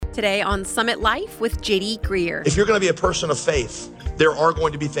Today on Summit Life with JD Greear. If you're going to be a person of faith, there are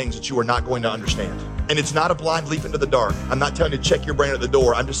going to be things that you are not going to understand. And it's not a blind leap into the dark. I'm not telling you to check your brain at the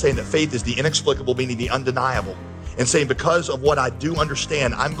door. I'm just saying that faith is the inexplicable, meaning the undeniable. And saying because of what I do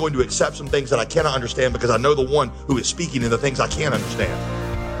understand, I'm going to accept some things that I cannot understand because I know the one who is speaking in the things I can't understand.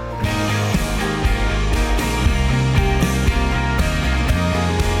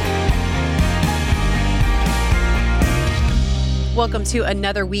 Welcome to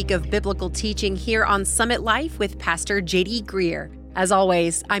another week of biblical teaching here on Summit Life with Pastor JD Greear. As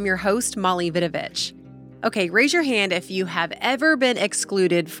always, I'm your host, Molly Vidovich. Okay, raise your hand if you have ever been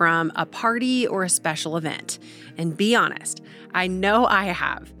excluded from a party or a special event. And be honest, I know I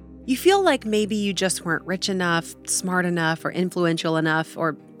have. You feel like maybe you just weren't rich enough, smart enough, or influential enough,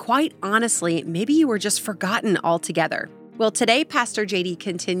 or quite honestly, maybe you were just forgotten altogether. Well, today, Pastor JD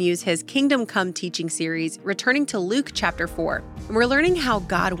continues his Kingdom Come teaching series, returning to Luke chapter 4. And we're learning how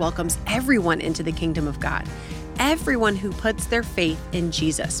God welcomes everyone into the kingdom of God. Everyone who puts their faith in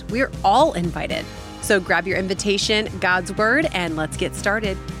Jesus. We're all invited. So grab your invitation, God's word, and let's get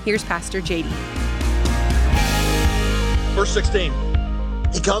started. Here's Pastor JD. Verse 16,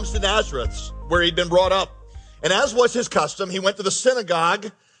 he comes to Nazareth where he'd been brought up. And as was his custom, he went to the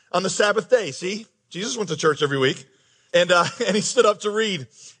synagogue on the Sabbath day. See, Jesus went to church every week. And he stood up to read.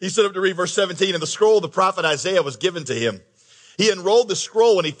 He stood up to read verse 17. And the scroll of the prophet Isaiah was given to him. He unrolled the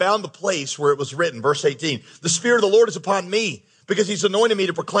scroll and he found the place where it was written. Verse 18. The Spirit of the Lord is upon me because he's anointed me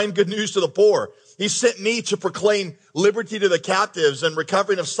to proclaim good news to the poor. He sent me to proclaim liberty to the captives and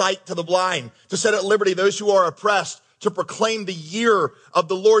recovering of sight to the blind, to set at liberty those who are oppressed, to proclaim the year of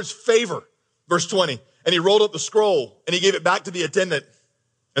the Lord's favor. Verse 20. And he rolled up the scroll and he gave it back to the attendant.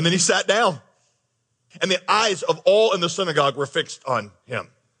 And then he sat down. And the eyes of all in the synagogue were fixed on him.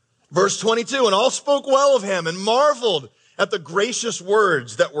 Verse 22, and all spoke well of him and marveled at the gracious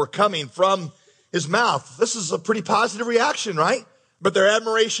words that were coming from his mouth. This is a pretty positive reaction, right? But their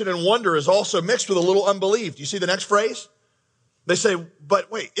admiration and wonder is also mixed with a little unbelief. Do you see the next phrase? They say,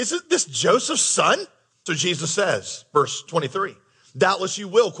 but wait, isn't this Joseph's son? So Jesus says, verse 23, doubtless you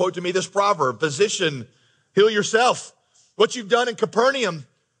will quote to me this proverb, physician, heal yourself. What you've done in Capernaum,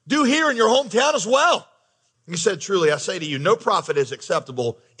 do here in your hometown as well. He said, truly, I say to you, no prophet is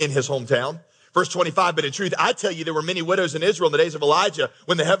acceptable in his hometown. Verse 25, but in truth, I tell you, there were many widows in Israel in the days of Elijah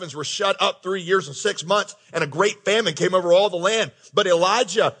when the heavens were shut up 3 years and 6 months and a great famine came over all the land. But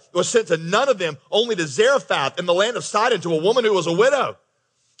Elijah was sent to none of them, only to Zarephath in the land of Sidon, to a woman who was a widow.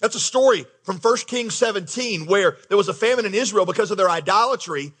 That's a story from 1 Kings 17 where there was a famine in Israel because of their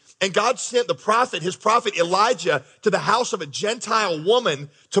idolatry. And God sent his prophet Elijah to the house of a Gentile woman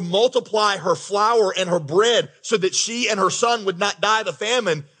to multiply her flour and her bread so that she and her son would not die of the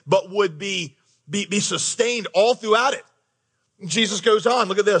famine, but would be sustained all throughout it. Jesus goes on,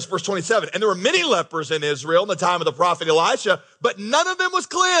 look at this, verse 27. And there were many lepers in Israel in the time of the prophet Elisha, but none of them was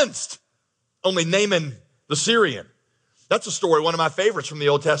cleansed. Only Naaman the Syrian. That's a story, one of my favorites from the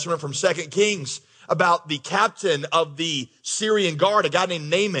Old Testament, from 2 Kings, about the captain of the Syrian guard, a guy named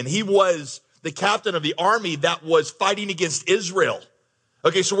Naaman. He was the captain of the army that was fighting against Israel.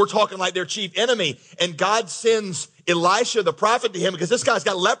 Okay, so we're talking like their chief enemy. And God sends Elisha, the prophet, to him because this guy's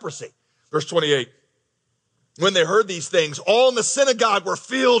got leprosy. Verse 28. When they heard these things, all in the synagogue were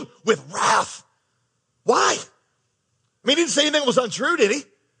filled with wrath. Why? I mean, he didn't say anything was untrue, did he?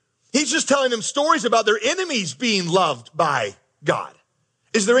 He's just telling them stories about their enemies being loved by God.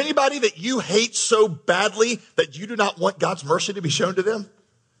 Is there anybody that you hate so badly that you do not want God's mercy to be shown to them?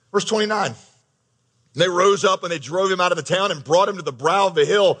 Verse 29. They rose up and they drove him out of the town and brought him to the brow of the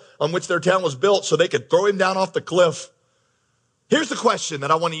hill on which their town was built so they could throw him down off the cliff. Here's the question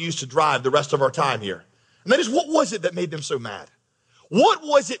that I want to use to drive the rest of our time here. And that is, what was it that made them so mad? What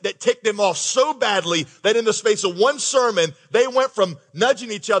was it that ticked them off so badly that in the space of one sermon, they went from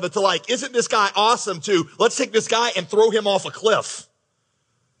nudging each other to like, isn't this guy awesome, to let's take this guy and throw him off a cliff?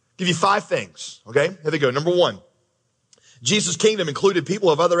 Give you 5 things, okay? Here they go. Number 1, Jesus' kingdom included people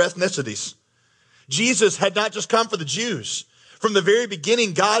of other ethnicities. Jesus had not just come for the Jews. From the very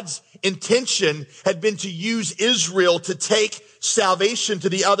beginning, God's intention had been to use Israel to take salvation to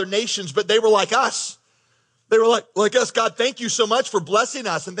the other nations, but they were like us. They were like us. God, thank you so much for blessing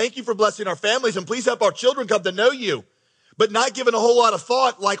us, and thank you for blessing our families, and please help our children come to know you. But not giving a whole lot of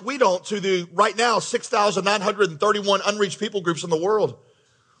thought, like we don't, to the right now 6,931 unreached people groups in the world.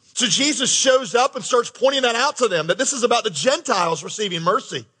 So Jesus shows up and starts pointing that out to them, that this is about the Gentiles receiving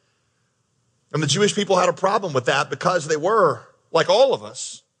mercy. And the Jewish people had a problem with that because they were, like all of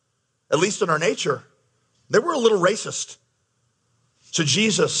us, at least in our nature, they were a little racist. So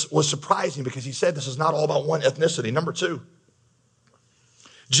Jesus was surprising because he said this is not all about one ethnicity. Number 2,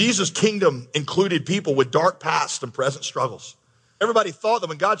 Jesus' kingdom included people with dark past and present struggles. Everybody thought that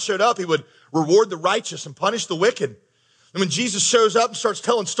when God showed up, he would reward the righteous and punish the wicked. And when Jesus shows up and starts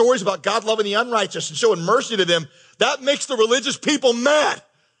telling stories about God loving the unrighteous and showing mercy to them, that makes the religious people mad,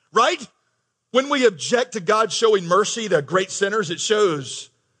 right? When we object to God showing mercy to great sinners, it shows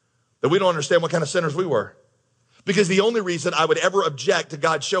that we don't understand what kind of sinners we were. Because the only reason I would ever object to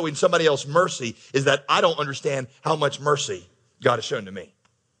God showing somebody else mercy is that I don't understand how much mercy God has shown to me.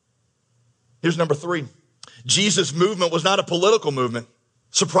 Here's number 3. Jesus' movement was not a political movement.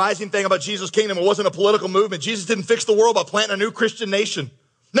 Surprising thing about Jesus' kingdom, it wasn't a political movement. Jesus didn't fix the world by planting a new Christian nation.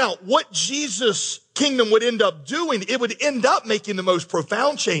 Now, what Jesus' kingdom would end up doing, it would end up making the most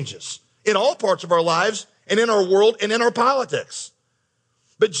profound changes in all parts of our lives and in our world and in our politics.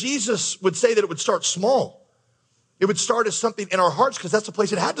 But Jesus would say that it would start small. It would start as something in our hearts because that's the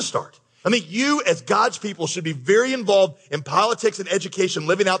place it had to start. I think you as God's people should be very involved in politics and education,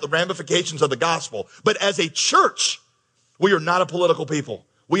 living out the ramifications of the gospel. But as a church, we are not a political people.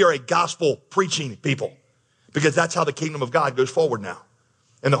 We are a gospel preaching people because that's how the kingdom of God goes forward now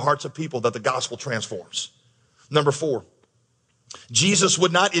in the hearts of people that the gospel transforms. Number 4, Jesus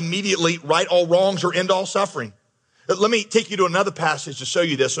would not immediately right all wrongs or end all suffering. Let me take you to another passage to show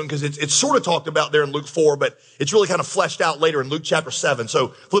you this one because it's sort of talked about there in Luke 4, but it's really kind of fleshed out later in Luke chapter 7. So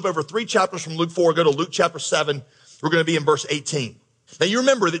flip over 3 chapters from Luke 4, go to Luke chapter 7. We're going to be in verse 18. Now you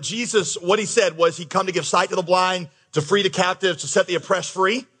remember that Jesus, what he said was he'd come to give sight to the blind, to free the captives, to set the oppressed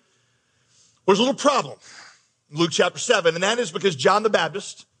free. There's a little problem in Luke chapter 7, and that is because John the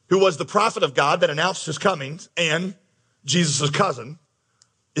Baptist, who was the prophet of God that announced his coming, and Jesus' cousin,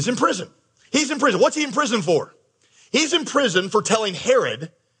 is in prison. He's in prison. What's he in prison for? He's in prison for telling Herod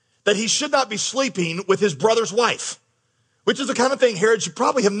that he should not be sleeping with his brother's wife, which is the kind of thing Herod should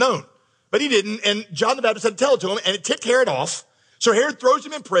probably have known, but he didn't, and John the Baptist had to tell it to him, and it ticked Herod off. So Herod throws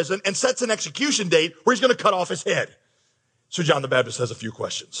him in prison and sets an execution date where he's going to cut off his head. So John the Baptist has a few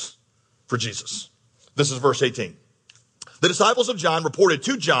questions for Jesus. This is verse 18. The disciples of John reported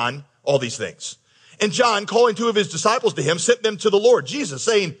to John all these things. And John, calling 2 of his disciples to him, sent them to the Lord Jesus,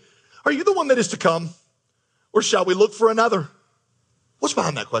 saying, "Are you the one that is to come, or shall we look for another?" What's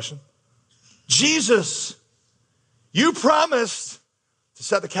behind that question? Jesus, you promised to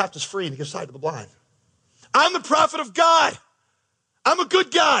set the captives free and give sight to the blind. I'm the prophet of God. I'm a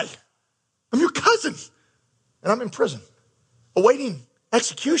good guy. I'm your cousin. And I'm in prison, awaiting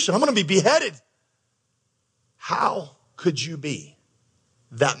execution. I'm going to be beheaded. How could you be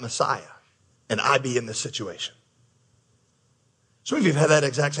that Messiah and I be in this situation? Some of you have had that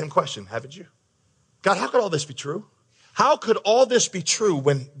exact same question, haven't you? God, how could all this be true? How could all this be true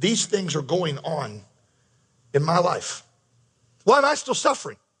when these things are going on in my life? Why am I still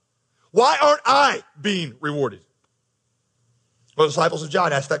suffering? Why aren't I being rewarded? Well, the disciples of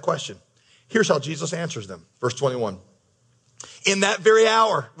John asked that question. Here's how Jesus answers them. Verse 21. In that very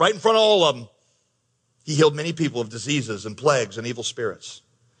hour, right in front of all of them, he healed many people of diseases and plagues and evil spirits.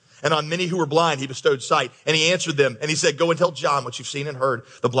 And on many who were blind, he bestowed sight. And he answered them, and he said, "Go and tell John what you've seen and heard.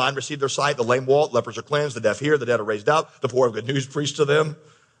 The blind receive their sight, the lame walk, lepers are cleansed, the deaf hear, the dead are raised up, the poor have good news preached to them."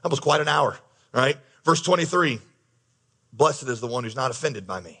 That was quite an hour, right? Verse 23, blessed is the one who's not offended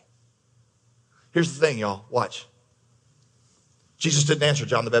by me. Here's the thing, y'all. Watch. Jesus didn't answer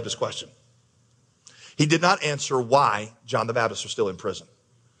John the Baptist's question. He did not answer why John the Baptist was still in prison.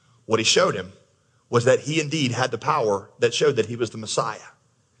 What he showed him was that he indeed had the power that showed that he was the Messiah.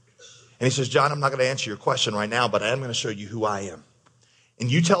 And he says, "John, I'm not going to answer your question right now, but I am going to show you who I am. And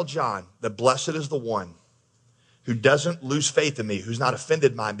you tell John that blessed is the one who doesn't lose faith in me, who's not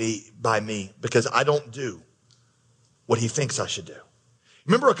offended by me because I don't do what he thinks I should do."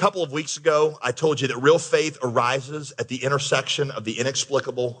 Remember a couple of weeks ago, I told you that real faith arises at the intersection of the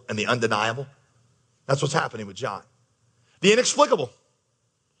inexplicable and the undeniable? That's what's happening with John. The inexplicable.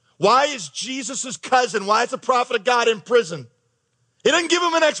 Why is Jesus' cousin, why is the prophet of God in prison? He doesn't give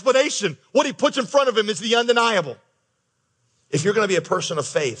him an explanation. What he puts in front of him is the undeniable. If you're going to be a person of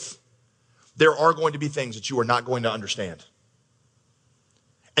faith, there are going to be things that you are not going to understand.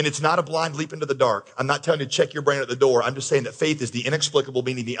 And it's not a blind leap into the dark. I'm not telling you to check your brain at the door. I'm just saying that faith is the inexplicable,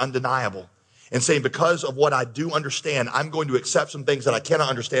 meaning the undeniable. And saying because of what I do understand, I'm going to accept some things that I cannot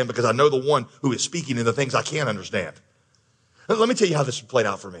understand because I know the one who is speaking in the things I can't understand. Let me tell you how this played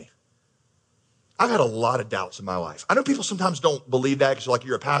out for me. I've had a lot of doubts in my life. I know people sometimes don't believe that because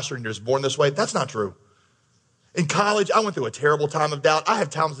you're a pastor and you're just born this way. That's not true. In college, I went through a terrible time of doubt. I have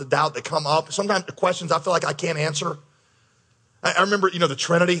times of doubt that come up. Sometimes the questions I feel like I can't answer. I remember, the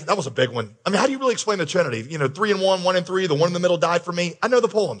Trinity. That was a big one. I mean, how do you really explain the Trinity? 3 in 1, 1 in 3, the one in the middle died for me. I know the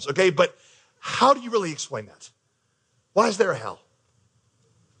poems, okay? But how do you really explain that? Why is there a hell?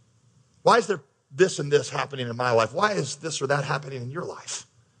 Why is there this and this happening in my life? Why is this or that happening in your life?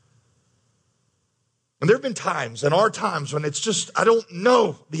 And there have been times, and are times, when it's just, I don't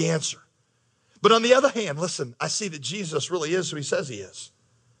know the answer. But on the other hand, listen, I see that Jesus really is who he says he is.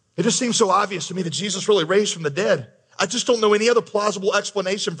 It just seems so obvious to me that Jesus really raised from the dead. I just don't know any other plausible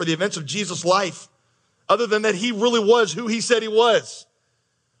explanation for the events of Jesus' life other than that he really was who he said he was.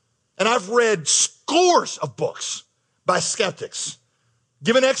 And I've read scores of books by skeptics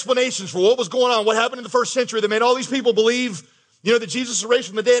giving explanations for what was going on, what happened in the first century that made all these people believe, that Jesus was raised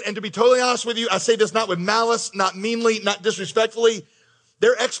from the dead. And to be totally honest with you, I say this not with malice, not meanly, not disrespectfully.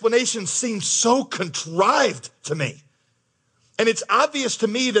 Their explanations seem so contrived to me. And it's obvious to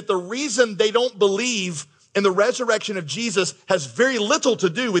me that the reason they don't believe in the resurrection of Jesus has very little to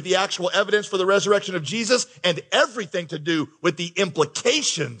do with the actual evidence for the resurrection of Jesus and everything to do with the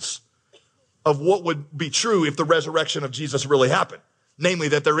implications of what would be true if the resurrection of Jesus really happened. Namely,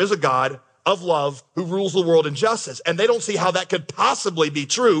 that there is a God of love who rules the world in justice. And they don't see how that could possibly be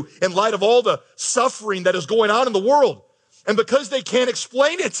true in light of all the suffering that is going on in the world. And because they can't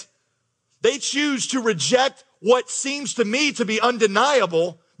explain it, they choose to reject what seems to me to be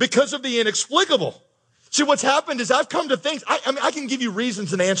undeniable because of the inexplicable. See, what's happened is I've come to think, I can give you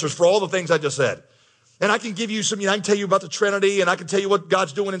reasons and answers for all the things I just said. And I can give you some, I can tell you about the Trinity, and I can tell you what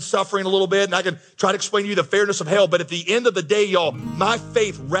God's doing in suffering a little bit, and I can try to explain to you the fairness of hell. But at the end of the day, y'all, my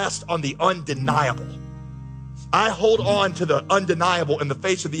faith rests on the undeniable. I hold on to the undeniable in the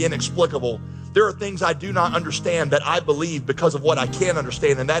face of the inexplicable. There are things I do not understand that I believe because of what I can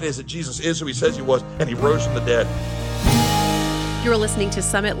understand, and that is that Jesus is who he says he was, and he rose from the dead. You're listening to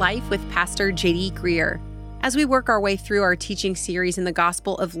Summit Life with Pastor J.D. Greer. As we work our way through our teaching series in the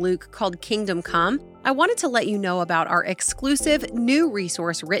Gospel of Luke called Kingdom Come, I wanted to let you know about our exclusive new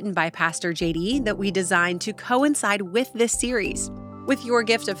resource written by Pastor J.D. that we designed to coincide with this series. With your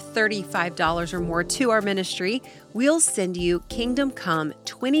gift of $35 or more to our ministry, we'll send you Kingdom Come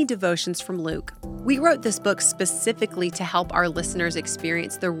 20 Devotions from Luke. We wrote this book specifically to help our listeners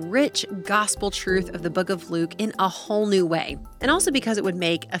experience the rich gospel truth of the book of Luke in a whole new way, and also because it would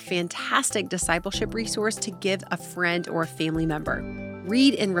make a fantastic discipleship resource to give a friend or a family member.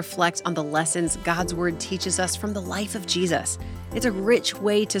 Read and reflect on the lessons God's Word teaches us from the life of Jesus. It's a rich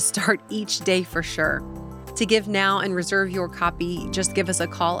way to start each day for sure. To give now and reserve your copy, just give us a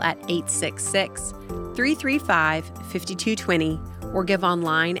call at 866-335-5220 or give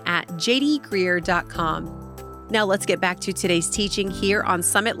online at jdgreer.com. Now let's get back to today's teaching here on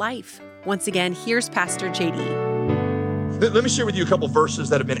Summit Life. Once again, here's Pastor JD. Let me share with you a couple verses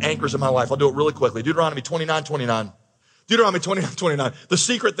that have been anchors in my life. I'll do it really quickly. Deuteronomy 29:29. Deuteronomy 29:29. The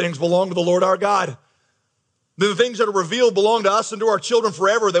secret things belong to the Lord our God. The things that are revealed belong to us and to our children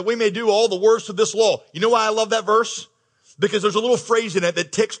forever, that we may do all the words of this law. You know why I love that verse? Because there's a little phrase in it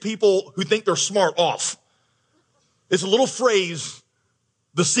that ticks people who think they're smart off. It's a little phrase,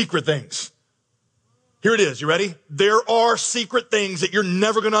 the secret things. Here it is. You ready? There are secret things that you're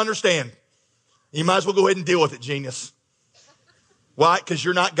never going to understand. You might as well go ahead and deal with it, genius. Why? Because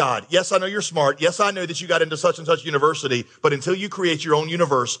you're not God. Yes, I know you're smart. Yes, I know that you got into such and such university, but until you create your own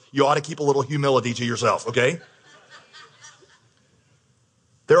universe, you ought to keep a little humility to yourself, okay?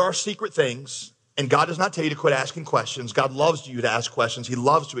 There are secret things, and God does not tell you to quit asking questions. God loves you to ask questions. He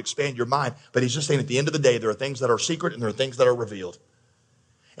loves to expand your mind, but he's just saying at the end of the day, there are things that are secret and there are things that are revealed.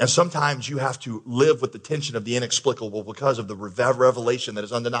 And sometimes you have to live with the tension of the inexplicable because of the revelation that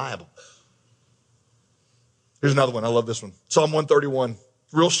is undeniable. Here's another one. I love this one. Psalm 131.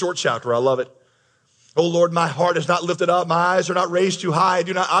 Real short chapter. I love it. Oh Lord, my heart is not lifted up. My eyes are not raised too high. I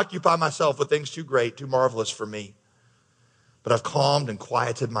do not occupy myself with things too great, too marvelous for me. But I've calmed and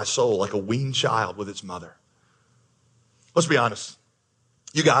quieted my soul like a weaned child with its mother. Let's be honest.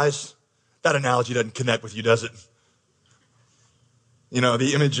 You guys, that analogy doesn't connect with you, does it? You know,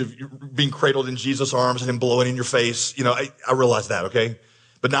 the image of being cradled in Jesus' arms and him blowing in your face. You know, I realize that, okay?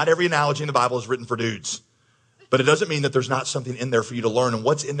 But not every analogy in the Bible is written for dudes. But it doesn't mean that there's not something in there for you to learn. And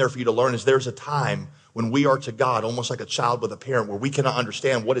what's in there for you to learn is there's a time when we are to God almost like a child with a parent, where we cannot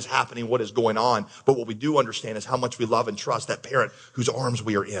understand what is happening, what is going on. But what we do understand is how much we love and trust that parent whose arms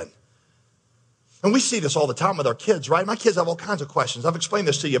we are in. And we see this all the time with our kids, right? My kids have all kinds of questions. I've explained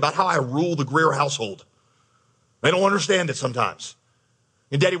this to you about how I rule the Greer household. They don't understand it sometimes.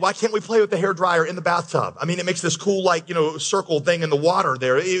 And Daddy, why can't we play with the hairdryer in the bathtub? I mean, it makes this cool, circle thing in the water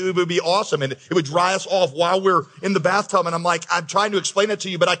there. It would be awesome. And it would dry us off while we're in the bathtub. And I'm like, I'm trying to explain it to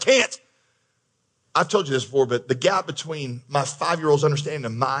you, but I can't. I've told you this before, but the gap between my 5-year-old's understanding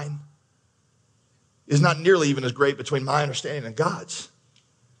and mine is not nearly even as great between my understanding and God's.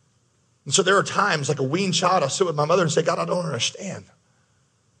 And so there are times, like a weaned child, I'll sit with my mother and say, God, I don't understand.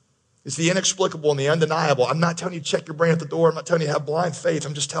 It's the inexplicable and the undeniable. I'm not telling you to check your brain at the door. I'm not telling you to have blind faith.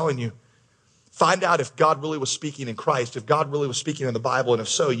 I'm just telling you, find out if God really was speaking in Christ, if God really was speaking in the Bible, and if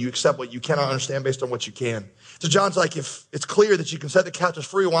so, you accept what you cannot understand based on what you can. So John's like, if it's clear that you can set the captives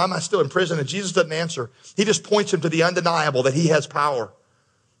free, why am I still in prison? And Jesus doesn't answer. He just points him to the undeniable, that he has power.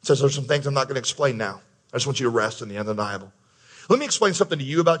 He says, there's some things I'm not going to explain now. I just want you to rest in the undeniable. Let me explain something to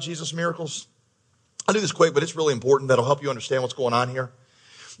you about Jesus' miracles. I'll do this quick, but it's really important. That'll help you understand what's going on here.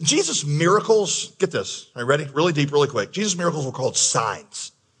 Jesus' miracles, get this, all right, ready? Really deep, really quick. Jesus' miracles were called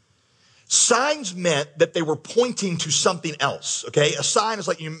signs. Signs meant that they were pointing to something else, okay? A sign is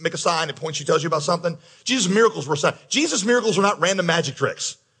like you make a sign, it points you, tells you about something. Jesus' miracles were signs. Jesus' miracles were not random magic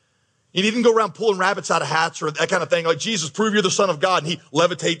tricks. He didn't go around pulling rabbits out of hats or that kind of thing. Like, Jesus, prove you're the Son of God, and he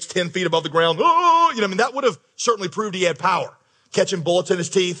levitates 10 feet above the ground. Oh, that would have certainly proved he had power. Catching bullets in his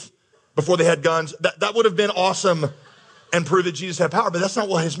teeth before they had guns, that would have been awesome and prove that Jesus had power. But that's not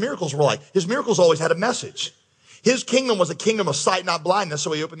what his miracles were like. His miracles always had a message. His kingdom was a kingdom of sight, not blindness,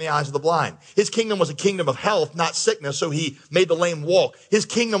 so he opened the eyes of the blind. His kingdom was a kingdom of health, not sickness, so he made the lame walk. His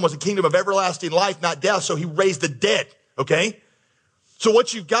kingdom was a kingdom of everlasting life, not death, so he raised the dead, okay? So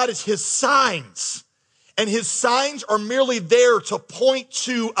what you've got is his signs. And his signs are merely there to point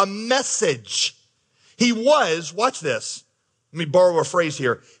to a message. He was, watch this, let me borrow a phrase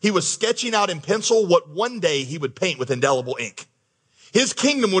here. He was sketching out in pencil what one day he would paint with indelible ink. His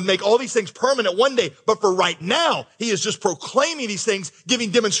kingdom would make all these things permanent one day, but for right now, he is just proclaiming these things,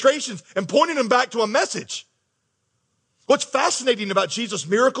 giving demonstrations, and pointing them back to a message. What's fascinating about Jesus'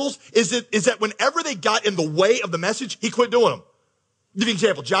 miracles is that whenever they got in the way of the message, he quit doing them. I'll give you an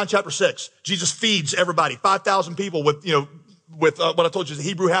example. John chapter 6. Jesus feeds everybody, 5,000 people with what I told you is a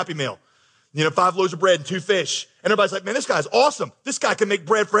Hebrew Happy Meal. 5 loaves of bread and 2 fish. And everybody's like, man, this guy's awesome. This guy can make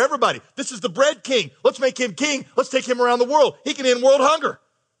bread for everybody. This is the bread king. Let's make him king. Let's take him around the world. He can end world hunger.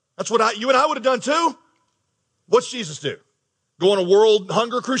 That's what you and I would have done too. What's Jesus do? Go on a world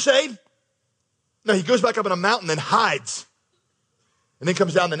hunger crusade? No, he goes back up in a mountain and hides. And then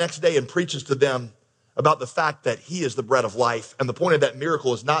comes down the next day and preaches to them about the fact that he is the bread of life. And the point of that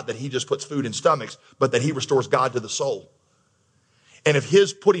miracle is not that he just puts food in stomachs, but that he restores God to the soul. And if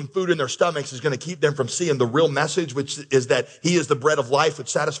his putting food in their stomachs is going to keep them from seeing the real message, which is that he is the bread of life which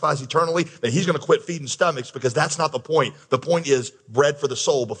satisfies eternally, then he's going to quit feeding stomachs, because that's not the point. The point is bread for the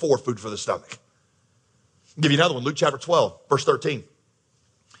soul before food for the stomach. I'll give you another one. Luke chapter 12, verse 13.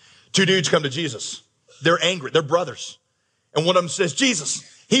 2 dudes come to Jesus. They're angry. They're brothers. And one of them says, Jesus,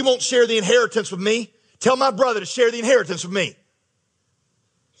 he won't share the inheritance with me. Tell my brother to share the inheritance with me.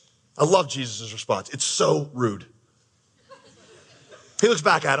 I love Jesus' response. It's so rude. He looks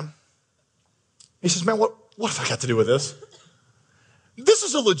back at him. He says, man, what have I got to do with this? This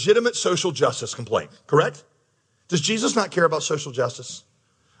is a legitimate social justice complaint, correct? Does Jesus not care about social justice?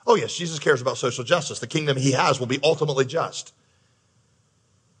 Oh, yes, Jesus cares about social justice. The kingdom he has will be ultimately just.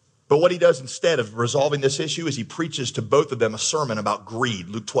 But what he does instead of resolving this issue is he preaches to both of them a sermon about greed,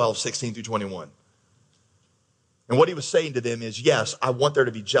 Luke 12, 16 through 21. And what he was saying to them is, yes, I want there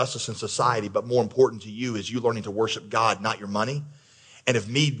to be justice in society, but more important to you is you learning to worship God, not your money. And if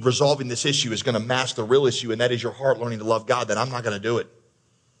me resolving this issue is going to mask the real issue, and that is your heart learning to love God, then I'm not going to do it.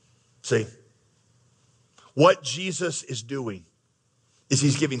 See, what Jesus is doing is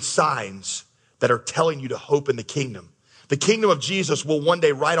he's giving signs that are telling you to hope in the kingdom. The kingdom of Jesus will one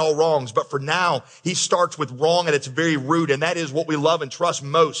day right all wrongs, but for now, he starts with wrong at its very root, and that is what we love and trust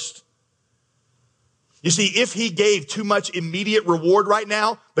most. You see, if he gave too much immediate reward right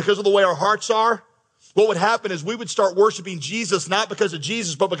now because of the way our hearts are, what would happen is we would start worshiping Jesus, not because of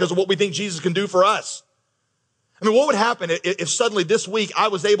Jesus, but because of what we think Jesus can do for us. I mean, what would happen if suddenly this week I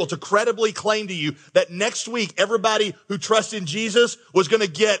was able to credibly claim to you that next week everybody who trusts in Jesus was going to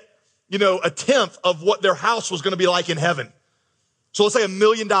get, a tenth of what their house was going to be like in heaven? So let's say $1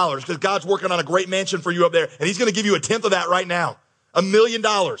 million, because God's working on a great mansion for you up there, and he's going to give you a tenth of that right now. $1 million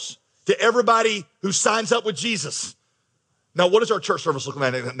to everybody who signs up with Jesus. Now, what does our church service look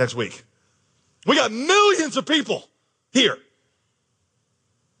like next week? We got millions of people here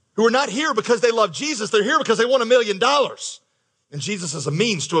who are not here because they love Jesus. They're here because they want $1 million. And Jesus is a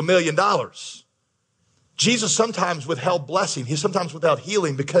means to $1 million. Jesus sometimes withheld blessing. He sometimes withheld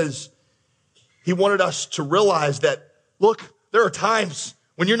healing because he wanted us to realize that, look, there are times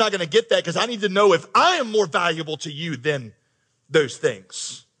when you're not going to get that, because I need to know if I am more valuable to you than those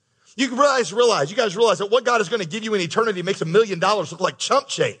things. You guys realize that what God is going to give you in eternity makes $1 million look like chump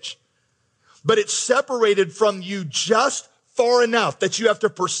change. But it's separated from you just far enough that you have to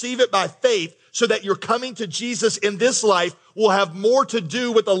perceive it by faith, so that your coming to Jesus in this life will have more to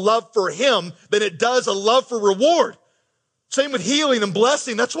do with a love for him than it does a love for reward. Same with healing and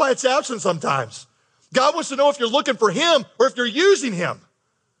blessing. That's why it's absent sometimes. God wants to know if you're looking for him or if you're using him.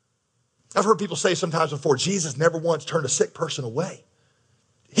 I've heard people say sometimes before, Jesus never once turned a sick person away.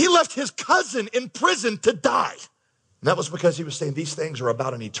 He left his cousin in prison to die. And that was because he was saying these things are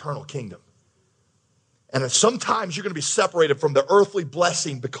about an eternal kingdom. And sometimes you're going to be separated from the earthly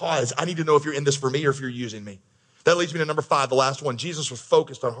blessing because I need to know if you're in this for me or if you're using me. That leads me to number 5, the last one. Jesus was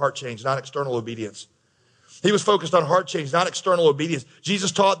focused on heart change, not external obedience. He was focused on heart change, not external obedience.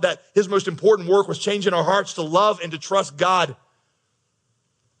 Jesus taught that his most important work was changing our hearts to love and to trust God.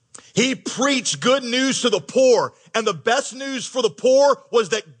 He preached good news to the poor, and the best news for the poor was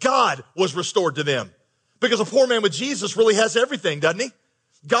that God was restored to them. Because a poor man with Jesus really has everything, doesn't he?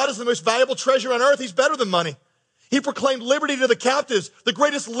 God is the most valuable treasure on earth. He's better than money. He proclaimed liberty to the captives. The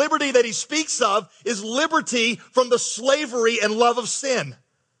greatest liberty that he speaks of is liberty from the slavery and love of sin.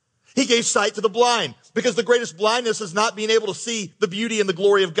 He gave sight to the blind because the greatest blindness is not being able to see the beauty and the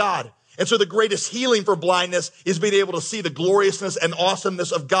glory of God. And so the greatest healing for blindness is being able to see the gloriousness and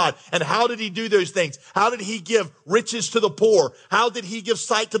awesomeness of God. And how did he do those things? How did he give riches to the poor? How did he give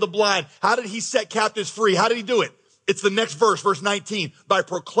sight to the blind? How did he set captives free? How did he do it? It's the next verse, verse 19, by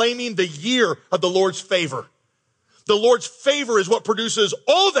proclaiming the year of the Lord's favor. The Lord's favor is what produces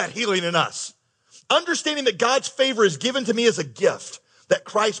all that healing in us. Understanding that God's favor is given to me as a gift that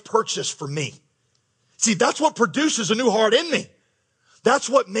Christ purchased for me. See, that's what produces a new heart in me. That's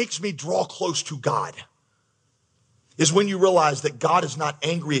what makes me draw close to God, is when you realize that God is not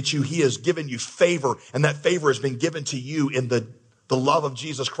angry at you. He has given you favor, and that favor has been given to you in the love of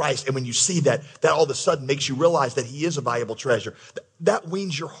Jesus Christ. And when you see that, that all of a sudden makes you realize that he is a valuable treasure. That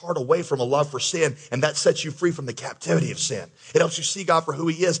weans your heart away from a love for sin, and that sets you free from the captivity of sin. It helps you see God for who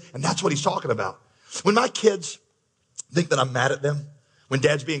he is, and that's what he's talking about. When my kids think that I'm mad at them, when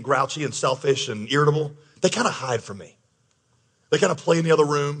dad's being grouchy and selfish and irritable, they kind of hide from me. They kind of play in the other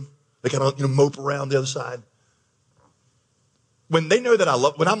room. They kind of, mope around the other side. When they know that I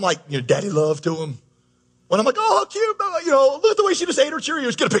love, when I'm like, daddy love to them, when I'm like, oh, how cute, look at the way she just ate her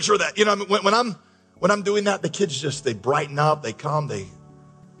Cheerios. Get a picture of that. When I'm doing that, the kids they brighten up, they come, they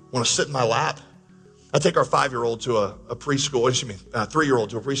want to sit in my lap. I take our 5-year-old to a preschool, 3-year-old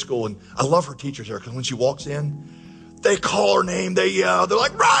to a preschool, and I love her teachers there because when she walks in, they call her name, they yell, they're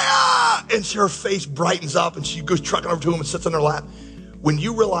like, Raya! And her face brightens up and she goes trucking over to him and sits in her lap. When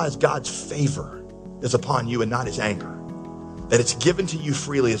you realize God's favor is upon you and not his anger, that it's given to you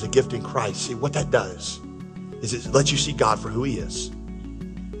freely as a gift in Christ, see what that does is it lets you see God for who he is.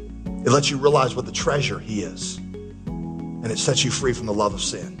 It lets you realize what the treasure he is. And it sets you free from the love of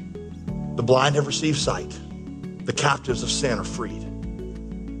sin. The blind have received sight. The captives of sin are freed.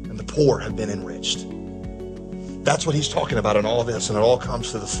 And the poor have been enriched. That's what he's talking about in all of this, and it all comes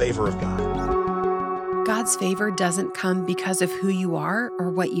through the favor of God. God's favor doesn't come because of who you are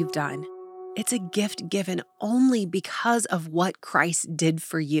or what you've done. It's a gift given only because of what Christ did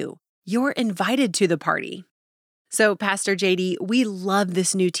for you. You're invited to the party. So, Pastor JD, we love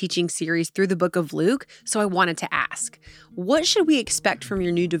this new teaching series through the book of Luke, so I wanted to ask, what should we expect from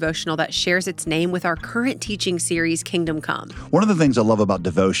your new devotional that shares its name with our current teaching series, Kingdom Come? One of the things I love about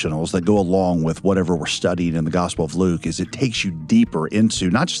devotionals that go along with whatever we're studying in the Gospel of Luke is it takes you deeper into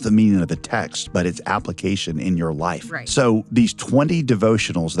not just the meaning of the text, but its application in your life. Right. So these 20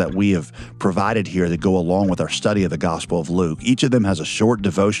 devotionals that we have provided here that go along with our study of the Gospel of Luke, each of them has a short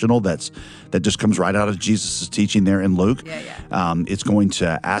devotional that just comes right out of Jesus' teaching there in Luke. It's going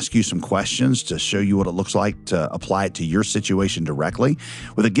to ask you some questions to show you what it looks like to apply it to your situation directly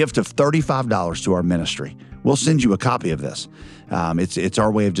with a gift of $35 to our ministry. We'll send you a copy of this. It's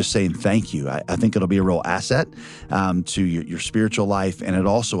our way of just saying thank you. I think it'll be a real asset to your spiritual life, and it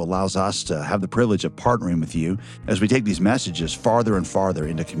also allows us to have the privilege of partnering with you as we take these messages farther and farther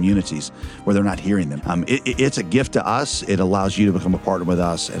into communities where they're not hearing them. It's a gift to us. It allows you to become a partner with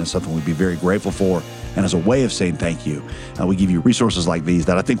us, and it's something we'd be very grateful for. And as a way of saying thank you, we give you resources like these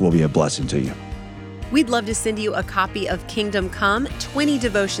that I think will be a blessing to you. We'd love to send you a copy of Kingdom Come, 20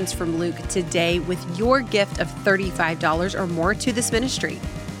 devotions from Luke today with your gift of $35 or more to this ministry.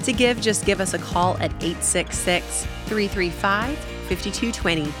 To give, just give us a call at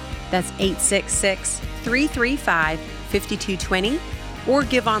 866-335-5220. That's 866-335-5220. Or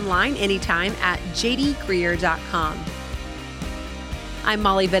give online anytime at jdgreer.com. I'm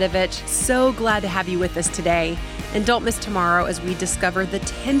Molly Vidovich. So glad to have you with us today. And don't miss tomorrow as we discover the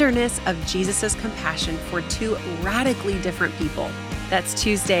tenderness of Jesus' compassion for two radically different people. That's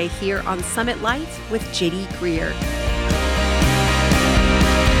Tuesday here on Summit Life with J.D. Greer.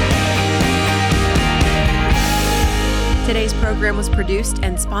 Today's program was produced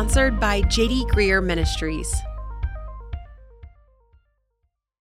and sponsored by J.D. Greer Ministries.